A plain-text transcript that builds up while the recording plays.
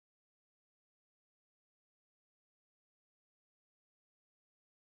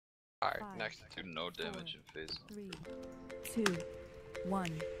Alright, Five, next do no damage in phase 3, 2,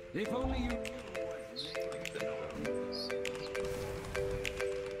 1. If only you.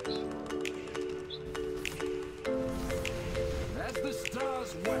 As the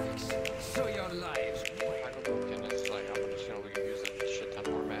stars wax, so your lives wax. And it's like, I'm just gonna use a shit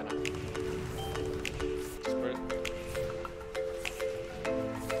ton more mana. Spread.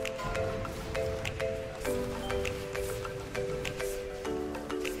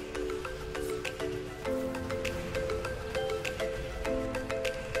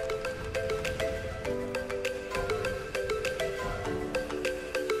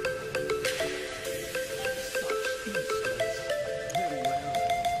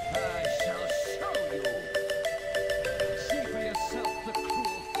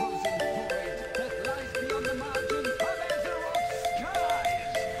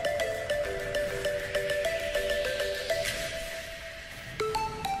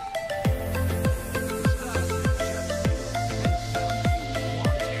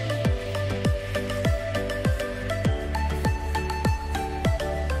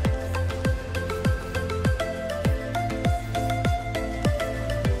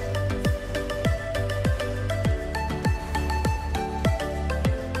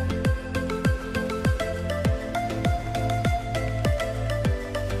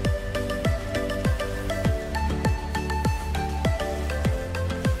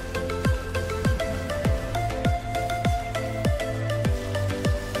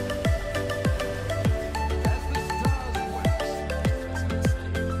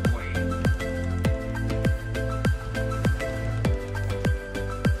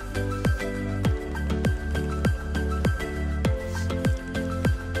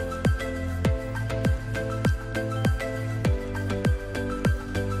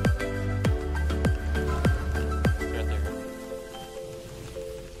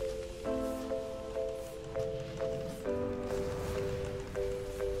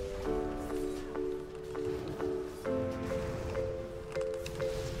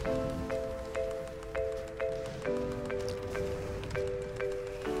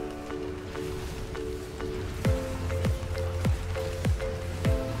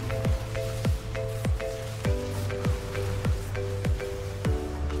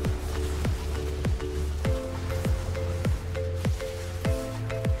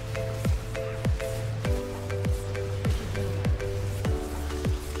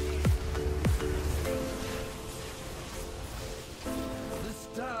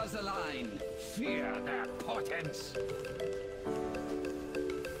 Align. Fear their portents.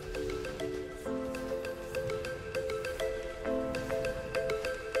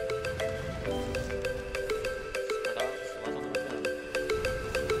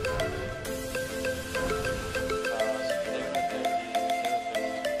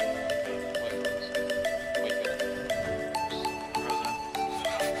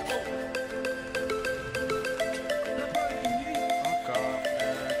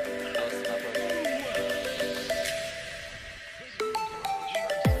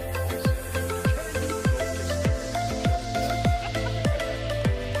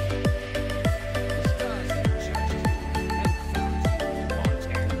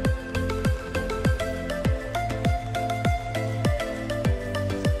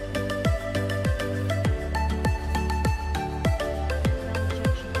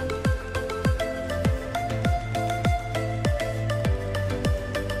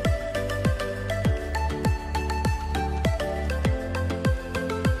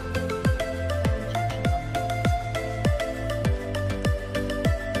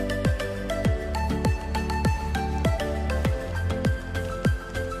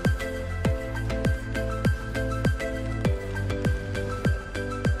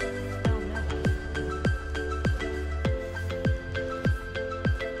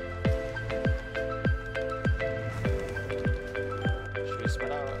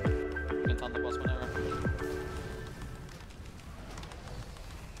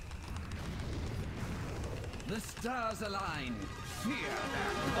 The stars align. Fear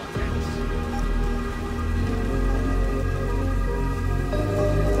their portents.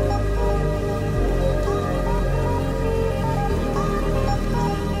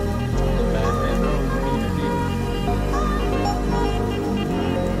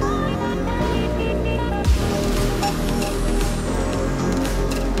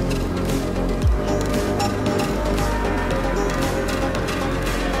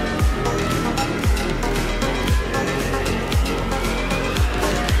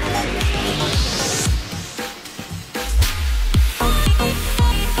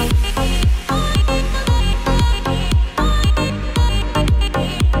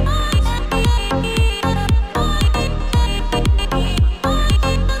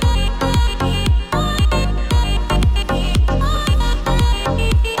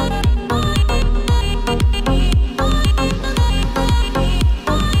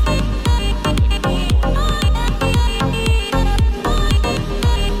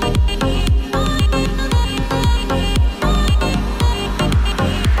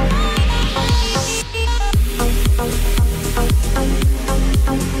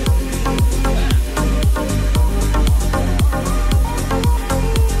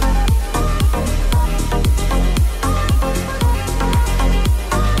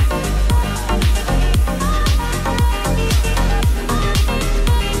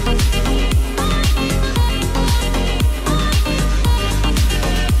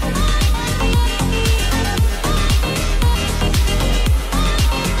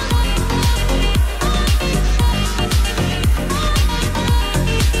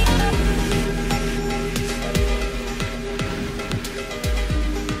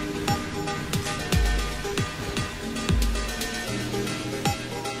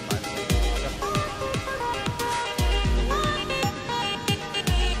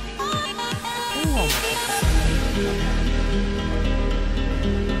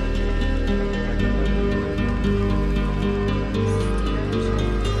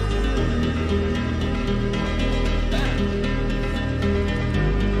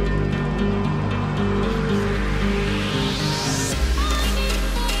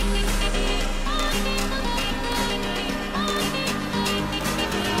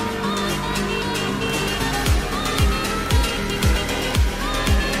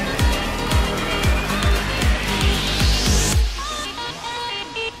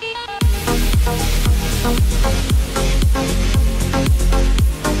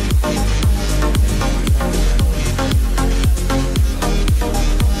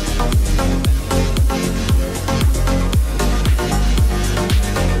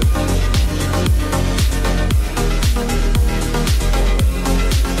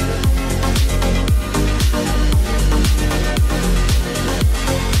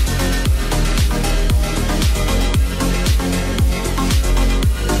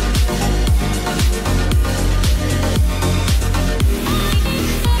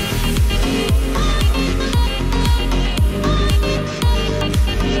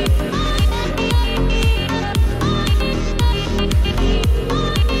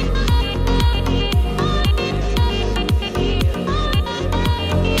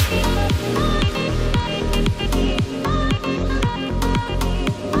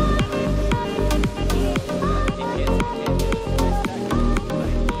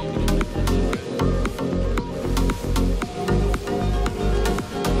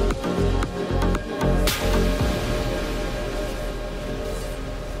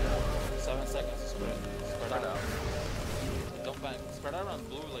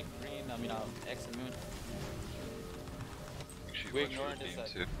 ignoring this beam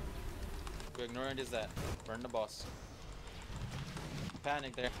side. too. We're ignoring this that. Burn the boss.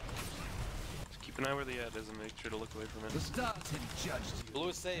 Panic there. Just keep an eye where the ad is and make sure to look away from The it. stars have judged you. Blue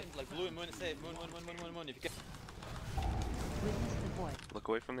is safe, like blue and moon is safe. Moon. If you can. Witness the void. Look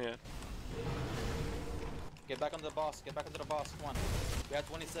away from the ad. Get back onto the boss. Get back onto the boss. Come on. We have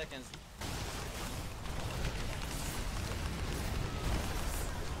 20 seconds.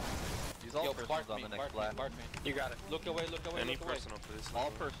 Use all Yo, personals bark on me, the next bark me, blast. bark me. You got it. Look away, look away, Any look away. personal, please.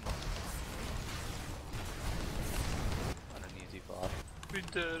 All personals. Not an easy boss. We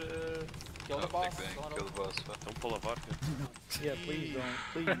did it. Kill the Oh, boss. Big Bang, Go on kill over. the boss. Don't pull a vodka. Yeah, please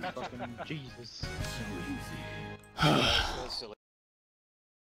don't. Please, fucking Jesus. So easy. That was silly.